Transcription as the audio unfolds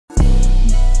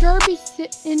Derby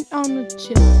sitting on the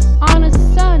chair on a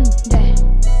Sunday.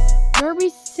 Derby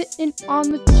sitting on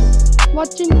the chair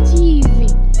watching TV.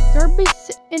 Derby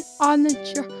sitting on the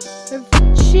chair with a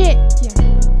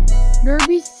chicken.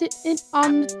 Derby sitting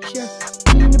on the chair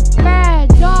being a bad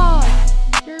dog.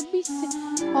 Derby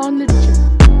sitting on the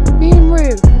chair being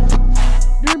rude.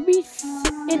 Derby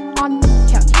sitting on the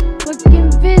couch looking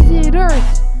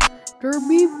visitors.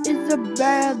 Derby is a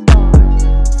bad dog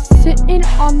sitting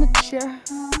on the chair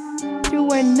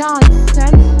doing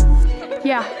nonsense.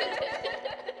 Yeah.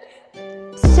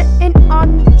 Sitting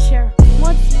on the chair,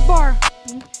 what's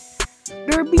barking?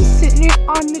 Derby sitting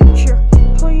on the chair,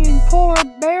 playing poor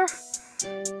bear.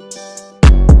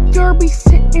 Derby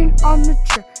sitting on the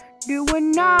chair,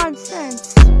 doing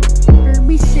nonsense.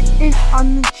 Derby sitting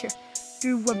on the chair,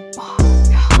 doing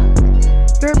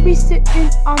bad. Derby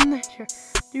sitting on the chair,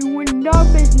 doing no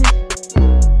business.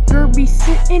 Derby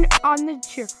sitting on the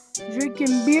chair,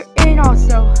 drinking beer and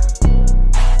also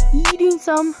eating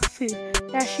some food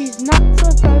that she's not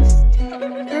supposed to.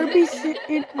 Derby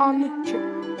sitting on the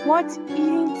chair, once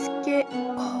eating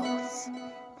Skittles.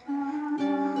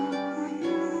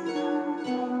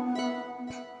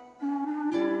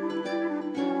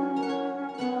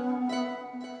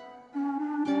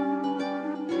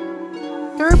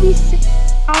 Derby sitting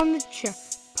on the chair,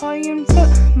 playing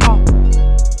football.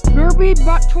 Derby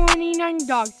brought 29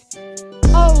 dogs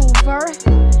over.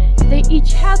 They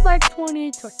each had like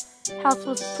 20 toys. House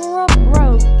was tore up,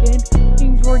 broken.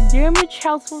 Things were damaged,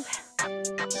 house was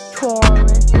torn.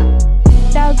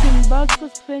 1,000 bugs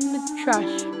was in the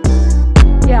trash.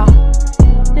 Yeah,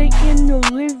 they in the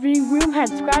living room had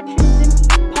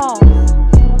scratches and paws.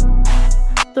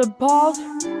 The paws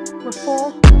were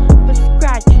full of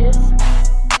scratches.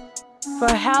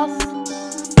 The house,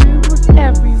 food was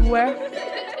everywhere.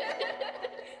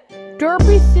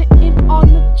 Derby sitting on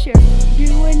the chair,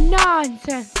 doing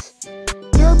nonsense.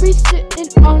 Derby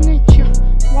sitting on the chair,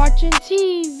 watching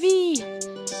TV.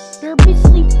 Derby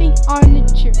sleeping on the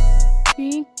chair,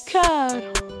 being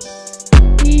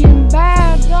cuddled, being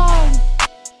bad dog.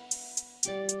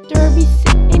 Derby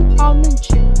sitting on the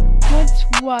chair, once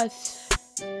was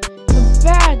the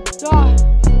bad dog.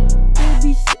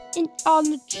 Derby sitting on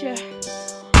the chair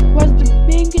was the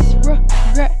biggest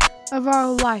regret of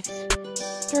our lives.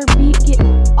 Derby, get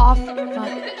off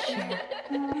the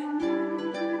chair.